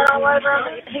blood all over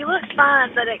him. He looks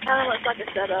fine, but it kind of looks like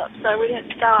a setup, so we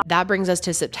didn't stop. That brings us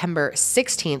to September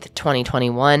 16th,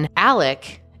 2021.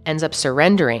 Alec ends up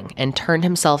surrendering and turned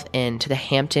himself in to the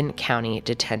Hampton County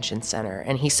Detention Center.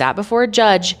 And he sat before a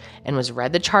judge and was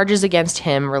read the charges against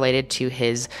him related to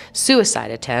his suicide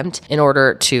attempt in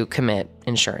order to commit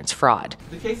insurance fraud.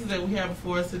 The cases that we have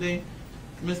before us today,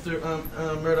 Mr.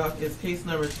 Murdaugh, is case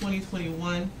number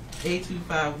 2021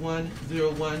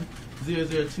 A25101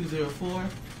 00204.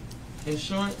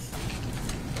 Insurance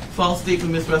false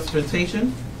statement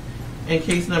misrepresentation. And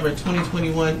case number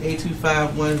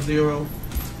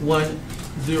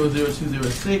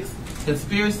 2021-825-101-00206,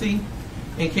 conspiracy.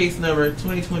 And case number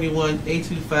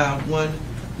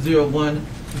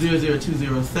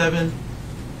 2021-825-101-00207,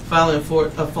 filing for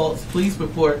a false police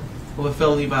report of a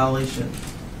felony violation.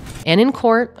 And in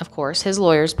court, of course, his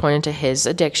lawyers pointed to his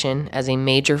addiction as a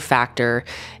major factor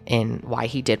in why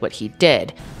he did what he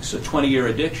did. It's a 20-year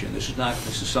addiction. This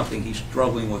is something he's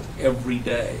struggling with every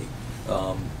day.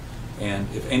 And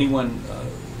if anyone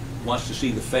wants to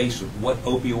see the face of what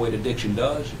opioid addiction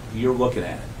does, you're looking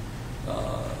at it.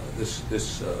 This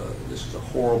is a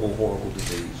horrible, horrible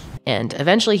disease. And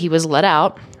eventually he was let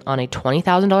out on a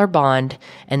 $20,000 bond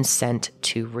and sent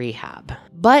to rehab.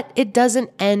 But it doesn't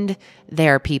end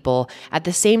there, people. At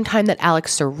the same time that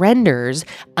Alex surrenders,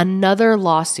 another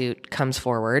lawsuit comes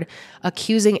forward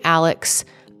accusing Alex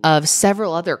of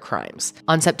several other crimes.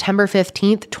 On September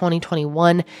 15th,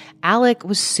 2021, Alex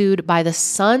was sued by the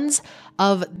sons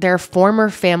of their former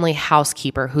family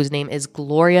housekeeper, whose name is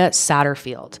Gloria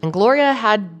Satterfield. And Gloria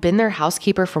had been their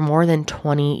housekeeper for more than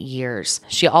 20 years.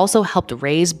 She also helped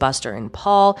raise Buster and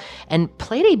Paul and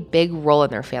played a big role in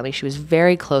their family. She was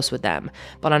very close with them.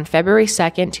 But on February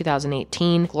 2nd,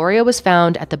 2018, Gloria was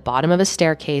found at the bottom of a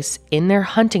staircase in their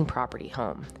hunting property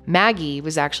home. Maggie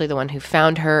was actually the one who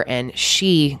found her, and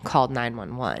she called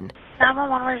 911.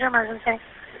 911, where's your emergency?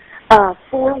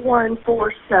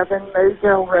 4147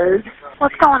 Murdaugh Road.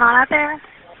 What's going on out there?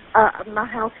 My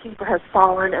housekeeper has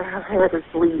fallen and her head is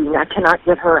bleeding. I cannot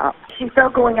get her up. She fell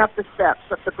going up the steps,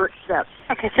 up the brick steps.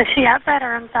 Okay, so is she outside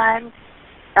or inside?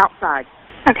 Outside.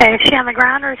 Okay, is she on the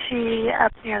ground or is she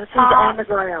up near the top? She's on the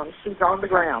ground. She's on the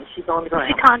ground. She's on the ground.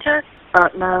 Is she conscious?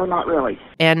 No, not really.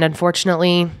 And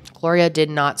unfortunately, Gloria did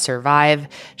not survive.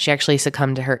 She actually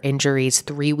succumbed to her injuries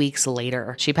 3 weeks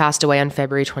later. She passed away on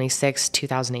February 26,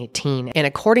 2018. And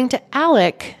according to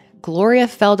Alec, Gloria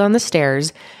fell down the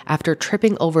stairs after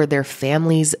tripping over their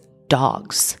family's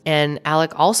dogs. And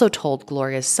Alec also told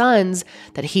Gloria's sons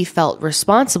that he felt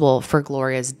responsible for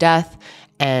Gloria's death,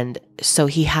 and so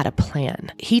he had a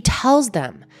plan. He tells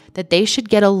them that they should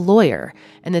get a lawyer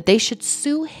and that they should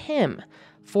sue him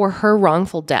for her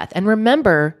wrongful death. And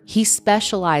remember, he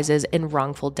specializes in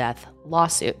wrongful death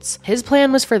lawsuits. His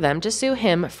plan was for them to sue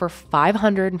him for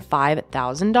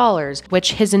 $505,000,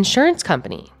 which his insurance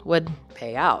company would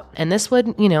pay out. And this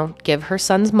would, give her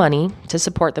sons money to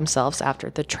support themselves after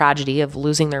the tragedy of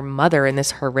losing their mother in this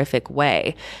horrific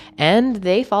way. And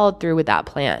they followed through with that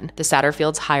plan. The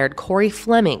Satterfields hired Corey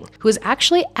Fleming, who is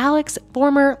actually Alex's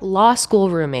former law school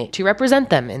roommate, to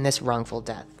represent them in this wrongful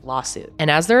death lawsuit.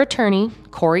 And as their attorney,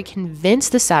 Corey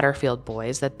convinced the Satterfield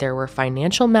boys that there were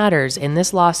financial matters in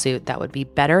this lawsuit that would be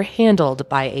better handled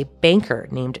by a banker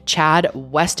named Chad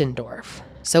Westendorf.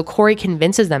 So Corey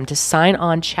convinces them to sign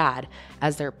on Chad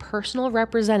as their personal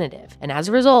representative. And as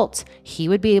a result, he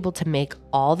would be able to make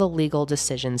all the legal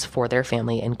decisions for their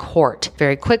family in court.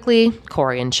 Very quickly,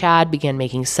 Corey and Chad began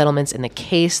making settlements in the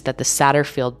case that the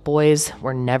Satterfield boys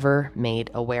were never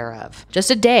made aware of. Just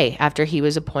a day after he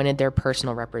was appointed their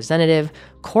personal representative,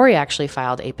 Corey actually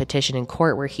filed a petition in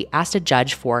court where he asked a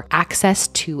judge for access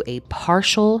to a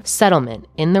partial settlement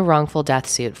in the wrongful death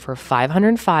suit for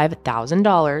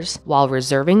 $505,000 while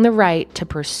reserving the right to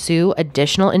pursue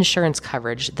additional insurance coverage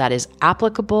that is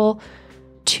applicable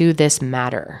to this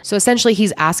matter. So essentially,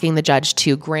 he's asking the judge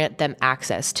to grant them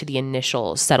access to the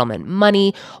initial settlement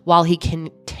money while he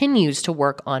continues to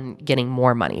work on getting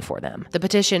more money for them. The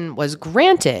petition was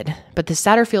granted, but the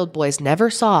Satterfield boys never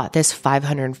saw this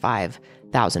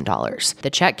 $505,000. The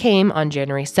check came on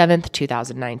January 7th,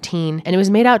 2019, and it was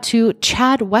made out to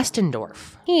Chad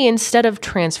Westendorf. He, instead of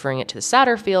transferring it to the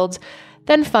Satterfields,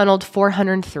 then funneled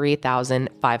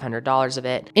 $403,500 of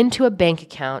it into a bank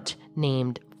account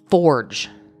named Forge.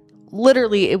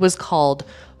 Literally, it was called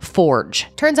Forge.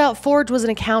 Turns out Forge was an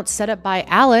account set up by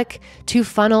Alec to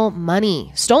funnel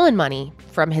money, stolen money,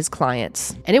 from his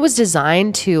clients. And it was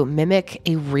designed to mimic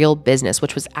a real business,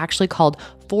 which was actually called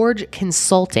Forge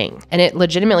Consulting. And it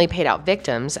legitimately paid out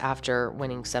victims after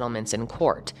winning settlements in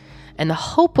court. And the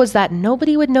hope was that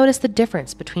nobody would notice the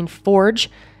difference between Forge,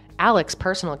 Alec's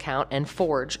personal account, and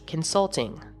Forge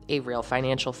Consulting, a real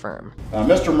financial firm.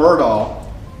 Mr. Murdaugh,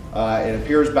 it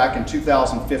appears back in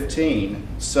 2015,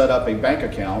 set up a bank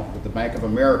account with the Bank of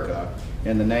America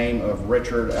in the name of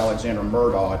Richard Alexander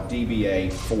Murdaugh,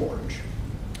 DBA Forge.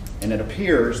 And it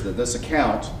appears that this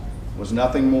account was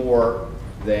nothing more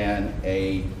than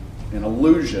an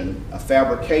illusion, a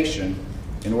fabrication,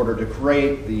 in order to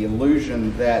create the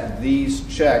illusion that these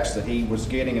checks that he was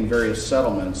getting in various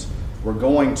settlements were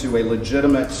going to a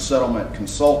legitimate settlement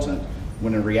consultant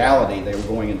when in reality they were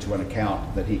going into an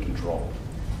account that he controlled.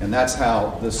 And that's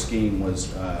how this scheme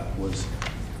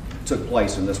took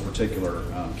place in this particular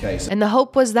case. And the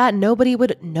hope was that nobody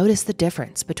would notice the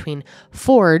difference between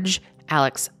Forge,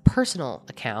 Alex's personal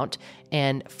account,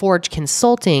 and Forge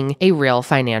Consulting, a real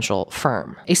financial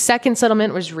firm. A second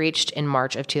settlement was reached in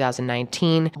March of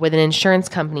 2019 with an insurance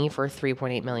company for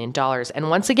 $3.8 million. And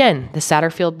once again, the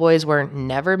Satterfield boys were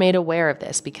never made aware of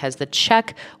this because the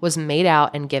check was made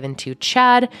out and given to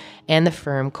Chad and the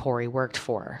firm Corey worked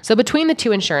for. So between the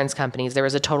two insurance companies, there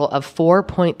was a total of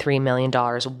 $4.3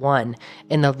 million won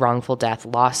in the wrongful death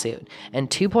lawsuit. And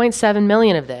 $2.7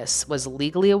 million of this was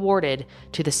legally awarded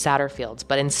to the Satterfields.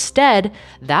 But instead,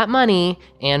 that money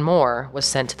and more was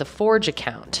sent to the Forge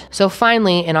account. So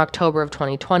finally, in October of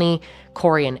 2020,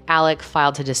 Corey and Alec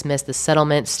filed to dismiss the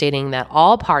settlement, stating that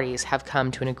all parties have come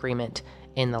to an agreement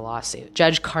in the lawsuit.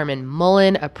 Judge Carmen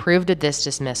Mullen approved of this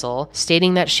dismissal,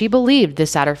 stating that she believed the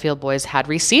Satterfield boys had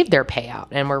received their payout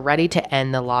and were ready to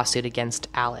end the lawsuit against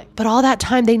Alec. But all that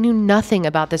time, they knew nothing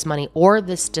about this money or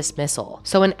this dismissal.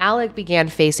 So when Alec began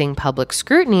facing public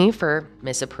scrutiny for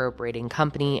misappropriating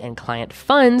company and client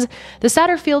funds, the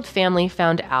Satterfield family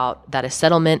found out that a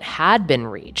settlement had been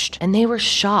reached, and they were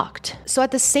shocked. So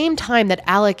at the same time that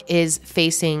Alec is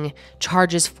facing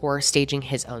charges for staging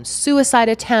his own suicide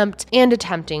attempt and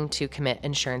attempting to commit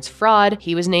insurance fraud,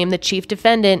 he was named the chief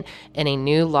defendant in a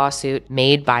new lawsuit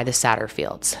made by the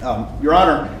Satterfields. Your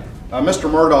Honor, Mr.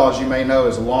 Murdaugh, as you may know,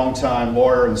 is a longtime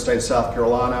lawyer in the state of South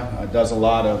Carolina, does a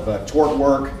lot of tort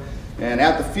work. And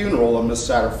at the funeral of Miss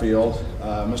Satterfield,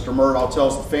 Mr. Murdaugh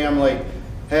tells the family,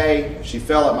 hey, she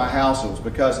fell at my house, it was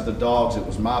because of the dogs, it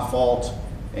was my fault,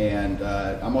 and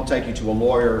I'm going to take you to a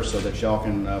lawyer so that y'all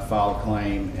can file a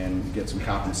claim and get some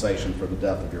compensation for the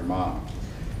death of your mom.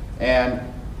 And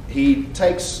he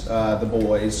takes the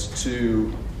boys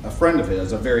to a friend of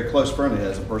his, a very close friend of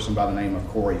his, a person by the name of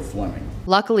Corey Fleming.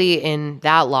 Luckily, in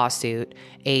that lawsuit,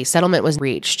 a settlement was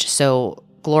reached, so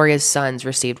Gloria's sons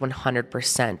received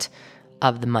 100%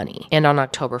 of the money. And on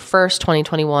October 1st,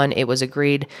 2021, it was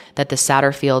agreed that the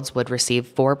Satterfields would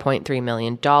receive $4.3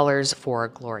 million for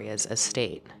Gloria's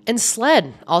estate. And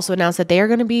SLED also announced that they are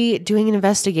going to be doing an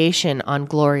investigation on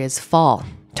Gloria's fall.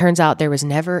 Turns out there was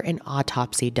never an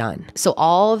autopsy done. So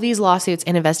all of these lawsuits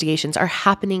and investigations are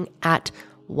happening at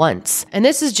once. And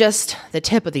this is just the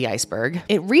tip of the iceberg.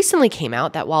 It recently came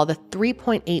out that while the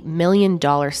 $3.8 million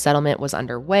settlement was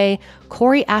underway,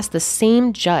 Corey asked the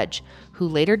same judge who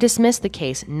later dismissed the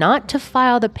case not to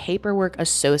file the paperwork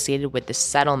associated with the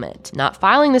settlement. Not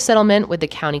filing the settlement with the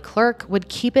county clerk would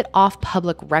keep it off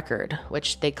public record,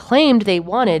 which they claimed they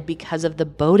wanted because of the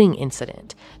boating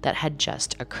incident that had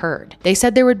just occurred. They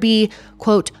said there would be,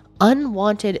 quote,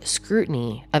 unwanted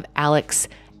scrutiny of Alec's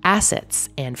assets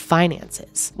and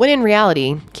finances, when in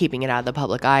reality, keeping it out of the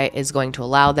public eye is going to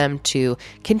allow them to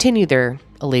continue their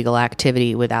illegal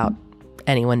activity without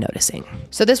anyone noticing.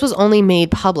 So this was only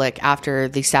made public after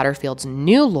the Satterfield's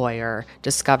new lawyer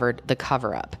discovered the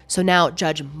cover-up. So now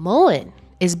Judge Mullen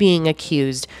is being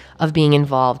accused of being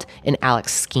involved in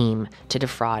Alec's scheme to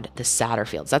defraud the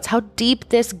Satterfields. That's how deep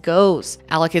this goes.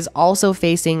 Alec is also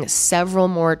facing several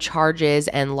more charges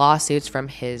and lawsuits from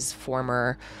his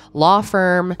former law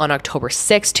firm. On October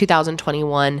 6,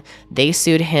 2021, they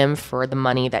sued him for the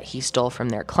money that he stole from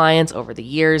their clients over the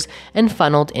years and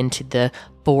funneled into the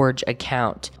Forge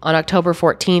account. On October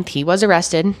 14th, he was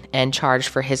arrested and charged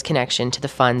for his connection to the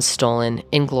funds stolen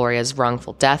in Gloria's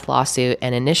wrongful death lawsuit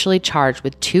and initially charged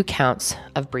with 2 counts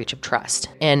of breach of trust.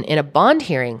 And in a bond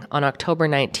hearing on October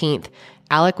 19th,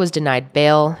 Alec was denied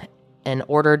bail and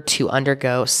ordered to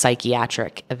undergo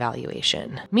psychiatric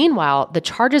evaluation. Meanwhile, the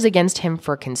charges against him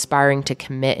for conspiring to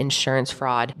commit insurance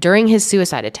fraud during his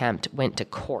suicide attempt went to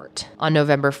court. On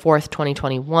November 4th,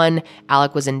 2021,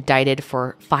 Alec was indicted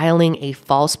for filing a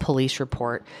false police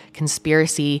report,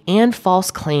 conspiracy, and false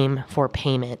claim for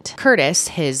payment. Curtis,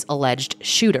 his alleged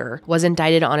shooter, was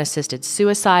indicted on assisted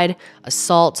suicide,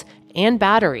 assault, and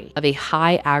battery of a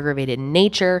high aggravated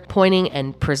nature, pointing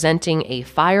and presenting a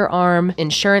firearm,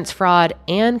 insurance fraud,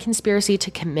 and conspiracy to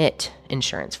commit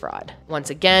insurance fraud. Once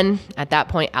again, at that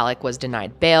point, Alec was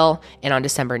denied bail, and on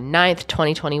December 9th,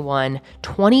 2021,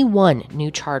 21 new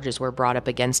charges were brought up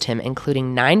against him,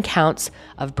 including 9 counts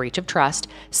of breach of trust,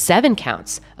 7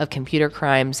 counts of computer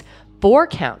crimes, 4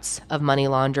 counts of money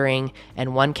laundering,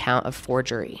 and 1 count of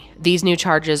forgery. These new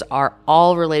charges are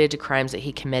all related to crimes that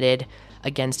he committed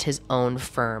against his own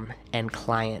firm and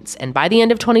clients. And by the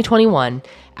end of 2021,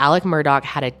 Alec Murdaugh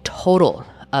had a total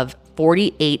of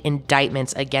 48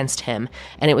 indictments against him,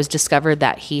 and it was discovered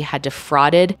that he had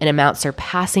defrauded an amount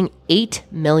surpassing $8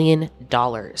 million.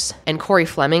 And Corey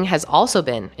Fleming has also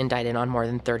been indicted on more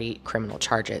than 30 criminal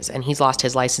charges, and he's lost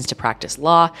his license to practice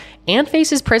law and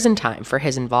faces prison time for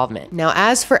his involvement. Now,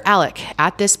 as for Alec,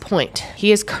 at this point,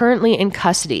 he is currently in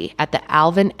custody at the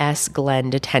Alvin S. Glenn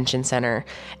Detention Center,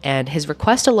 and his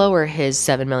request to lower his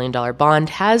 $7 million bond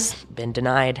has been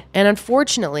denied. And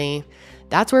unfortunately,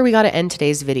 that's where we got to end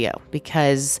today's video,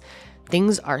 because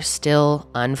things are still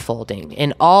unfolding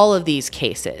in all of these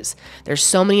cases. There's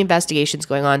so many investigations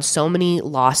going on, so many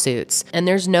lawsuits, and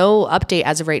there's no update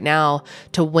as of right now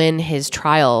to when his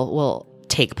trial will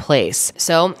take place.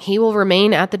 So he will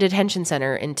remain at the detention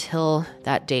center until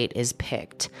that date is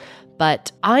picked.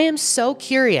 But I am so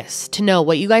curious to know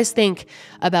what you guys think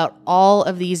about all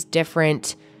of these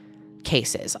different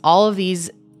cases, all of these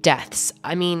deaths.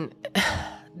 I mean,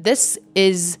 this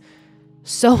is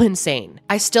so insane.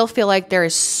 I still feel like there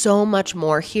is so much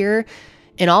more here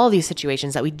in all of these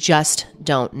situations that we just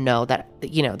don't know, that,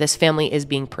 you know, this family is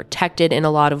being protected in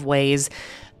a lot of ways,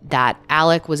 that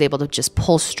Alec was able to just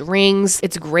pull strings.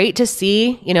 It's great to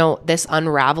see, you know, this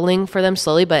unraveling for them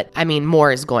slowly, but I mean,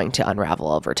 more is going to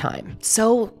unravel over time.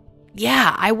 So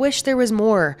yeah, I wish there was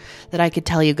more that I could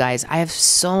tell you guys. I have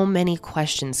so many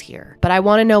questions here, but I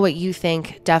want to know what you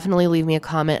think. Definitely leave me a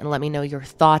comment and let me know your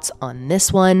thoughts on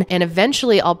this one. And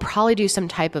eventually I'll probably do some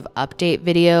type of update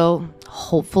video,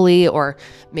 hopefully, or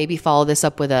maybe follow this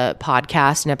up with a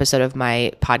podcast, an episode of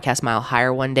my podcast Mile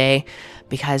Higher one day,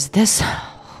 because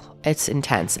it's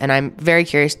intense. And I'm very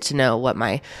curious to know what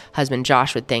my husband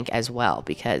Josh would think as well,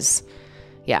 because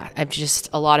yeah, I've just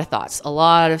a lot of thoughts, a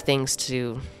lot of things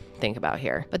to think about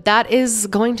here. But that is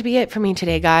going to be it for me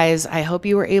today, guys. I hope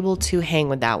you were able to hang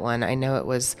with that one. I know it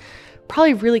was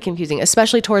probably really confusing,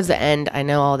 especially towards the end. I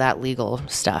know all that legal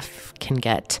stuff can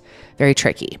get very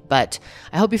tricky, but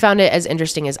I hope you found it as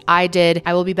interesting as I did.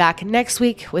 I will be back next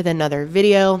week with another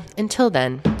video. Until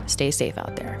then, stay safe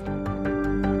out there.